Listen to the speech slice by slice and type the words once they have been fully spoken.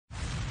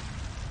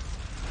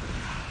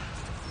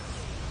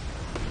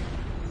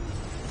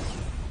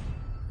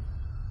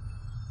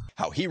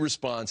how he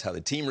responds, how the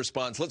team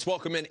responds. Let's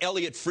welcome in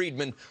Elliotte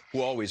Friedman,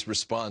 who always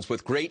responds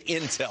with great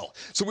intel.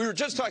 So we were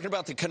just talking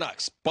about the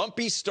Canucks.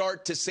 Bumpy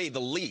start, to say the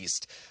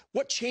least.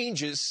 What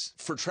changes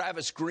for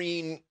Travis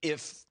Green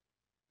if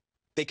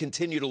they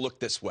continue to look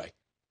this way?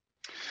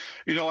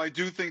 You know, I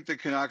do think the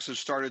Canucks have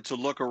started to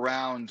look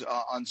around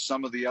on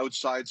some of the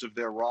outsides of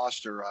their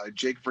roster.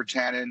 Jake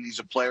Virtanen, he's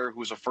a player who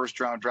was a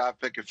first-round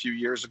draft pick a few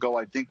years ago.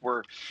 I think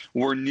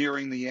we're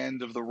nearing the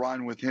end of the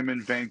run with him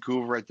in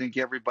Vancouver. I think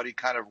everybody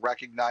kind of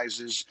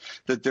recognizes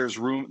that there's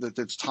room, that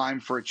it's time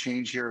for a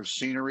change here of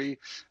scenery.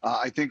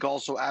 I think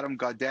also Adam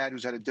Gaudette,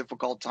 who's had a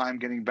difficult time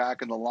getting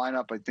back in the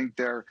lineup. I think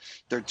they're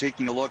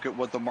taking a look at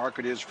what the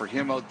market is for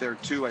him out there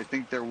too. I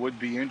think there would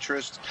be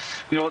interest.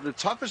 You know, the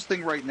toughest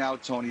thing right now,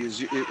 Tony,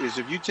 is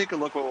if you take a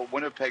look at what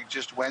Winnipeg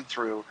just went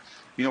through.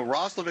 You know,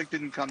 Roslovic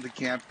didn't come to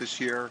camp this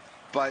year,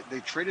 but they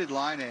traded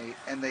Laine,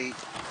 and they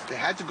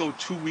had to go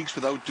 2 weeks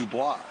without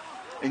Dubois.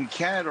 In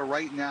Canada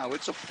right now,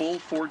 it's a full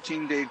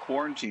 14-day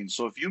quarantine.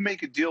 So if you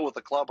make a deal with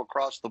a club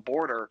across the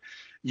border,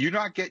 you're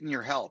not getting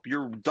your help.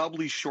 You're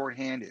doubly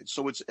shorthanded.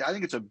 So I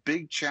think it's a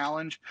big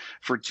challenge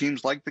for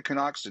teams like the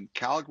Canucks, and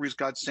Calgary's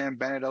got Sam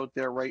Bennett out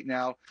there right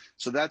now.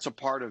 So that's a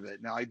part of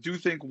it. Now, I do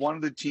think one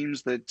of the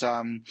teams that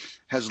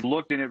has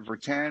looked in at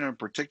Virtanen in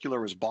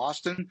particular is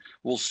Boston.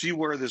 We'll see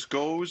where this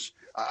goes.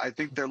 I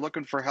think they're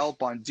looking for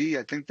help on D.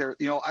 I think they're,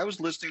 you know, I was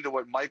listening to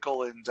what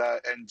Michael and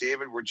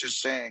David were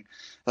just saying.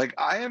 Like,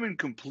 I am in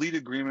complete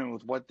agreement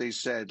with what they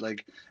said.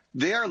 Like,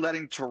 they are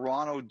letting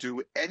Toronto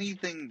do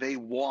anything they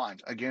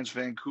want against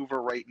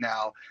Vancouver right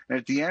now. And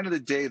at the end of the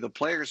day, the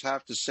players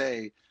have to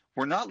say,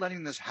 we're not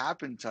letting this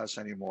happen to us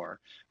anymore.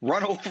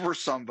 Run over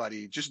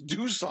somebody. Just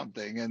do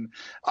something. And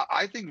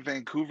I think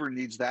Vancouver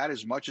needs that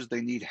as much as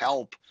they need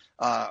help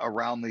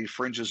around the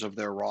fringes of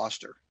their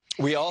roster.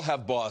 We all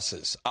have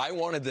bosses. I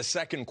wanted the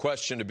second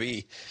question to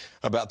be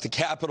about the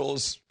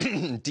Capitals,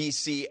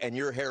 D.C., and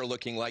your hair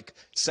looking like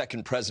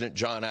second President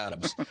John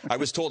Adams. I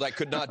was told I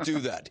could not do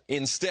that.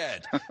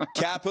 Instead,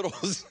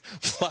 Capitals,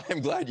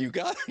 I'm glad you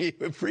got it.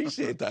 You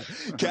appreciate that.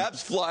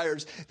 Caps,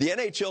 Flyers, the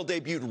NHL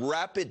debuted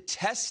rapid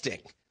testing.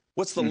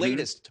 What's the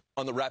latest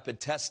on the rapid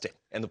testing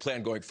and the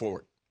plan going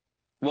forward?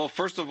 Well,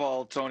 first of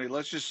all, Tony,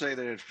 let's just say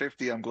that at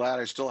 50, I'm glad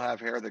I still have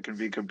hair that can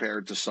be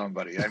compared to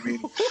somebody. I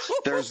mean,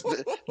 there's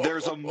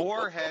a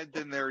more head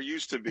than there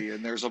used to be,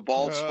 and there's a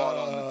bald spot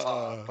on the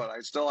top, but I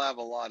still have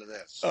a lot of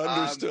this.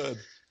 Understood.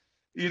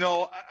 You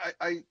know,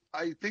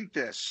 I think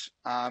this.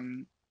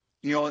 You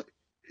know,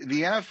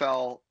 the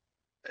NFL,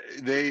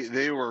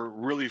 they were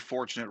really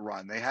fortunate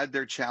run. They had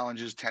their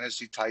challenges,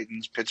 Tennessee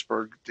Titans,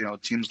 Pittsburgh, you know,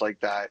 teams like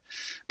that,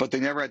 but they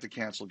never had to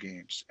cancel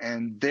games.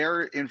 And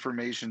their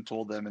information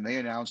told them, and they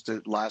announced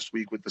it last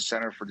week with the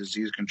Center for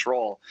Disease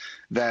Control,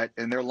 that,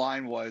 and their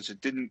line was,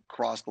 it didn't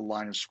cross the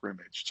line of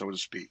scrimmage, so to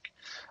speak.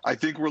 I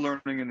think we're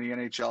learning in the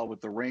NHL with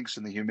the rinks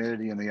and the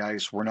humidity and the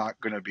ice, we're not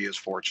going to be as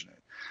fortunate.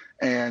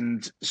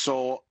 And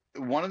so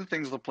one of the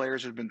things the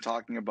players have been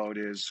talking about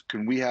is,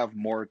 can we have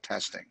more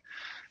testing?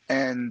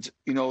 And,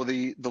 you know,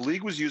 the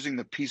league was using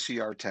the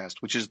PCR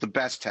test, which is the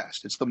best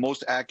test. It's the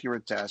most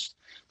accurate test.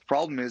 The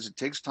problem is it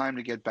takes time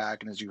to get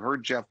back. And as you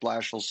heard Jeff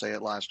Blashill say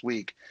it last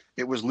week,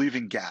 it was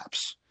leaving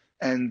gaps.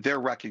 And they're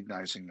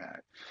recognizing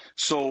that.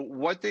 So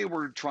what they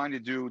were trying to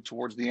do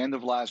towards the end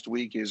of last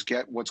week is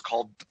get what's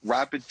called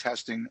rapid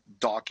testing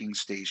docking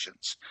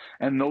stations.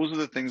 And those are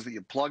the things that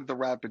you plug the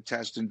rapid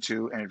test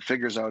into, and it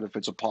figures out if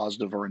it's a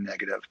positive or a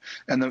negative.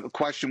 And the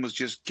question was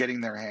just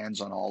getting their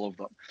hands on all of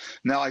them.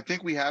 Now, I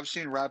think we have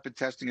seen rapid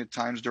testing at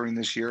times during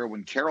this year.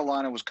 When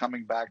Carolina was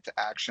coming back to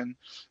action,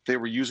 they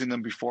were using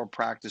them before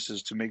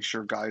practices to make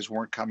sure guys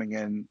weren't coming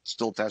in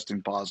still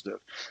testing positive.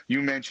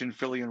 You mentioned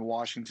Philly and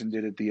Washington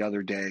did it the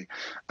other day.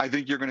 I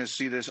think you're going to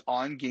see this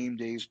on game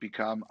days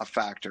become a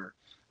factor.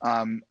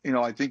 You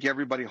know, I think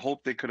everybody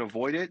hoped they could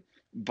avoid it,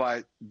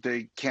 but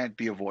they can't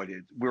be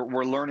avoided.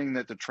 We're learning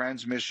that the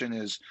transmission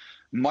is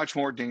much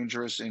more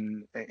dangerous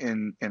in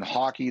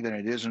hockey than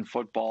it is in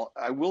football.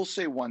 I will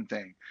say one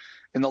thing.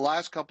 In the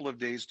last couple of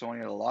days, Tony,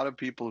 I had a lot of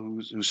people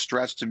who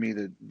stressed to me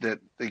that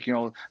you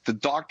know, the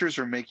doctors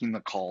are making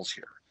the calls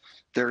here.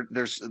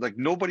 There's like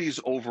nobody's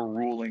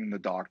overruling the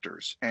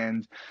doctors.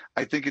 And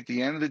I think at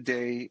the end of the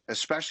day,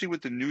 especially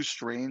with the new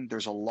strain,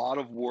 there's a lot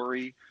of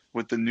worry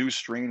with the new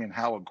strain and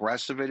how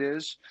aggressive it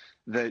is,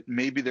 that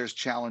maybe there's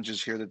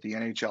challenges here that the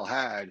NHL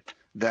had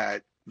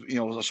that, you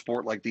know, a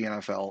sport like the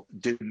NFL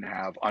didn't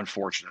have,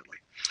 unfortunately.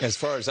 As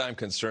far as I'm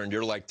concerned,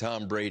 you're like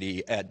Tom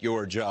Brady at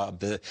your job.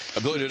 The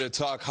ability to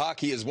talk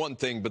hockey is one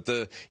thing, but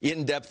the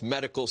in-depth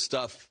medical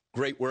stuff,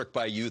 great work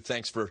by you.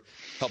 Thanks for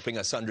helping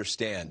us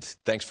understand.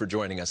 Thanks for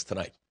joining us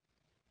tonight.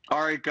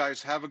 All right,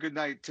 guys, have a good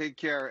night. Take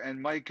care.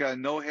 And Mike,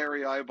 no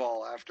hairy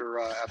eyeball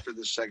after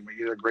this segment.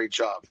 You did a great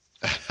job.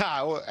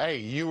 Well, hey,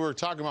 you were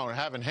talking about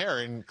having hair,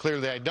 and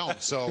clearly I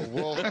don't. So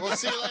we'll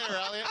see you later,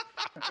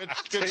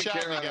 Elliotte. Good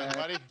chatting again,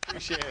 buddy.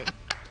 Appreciate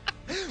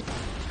it.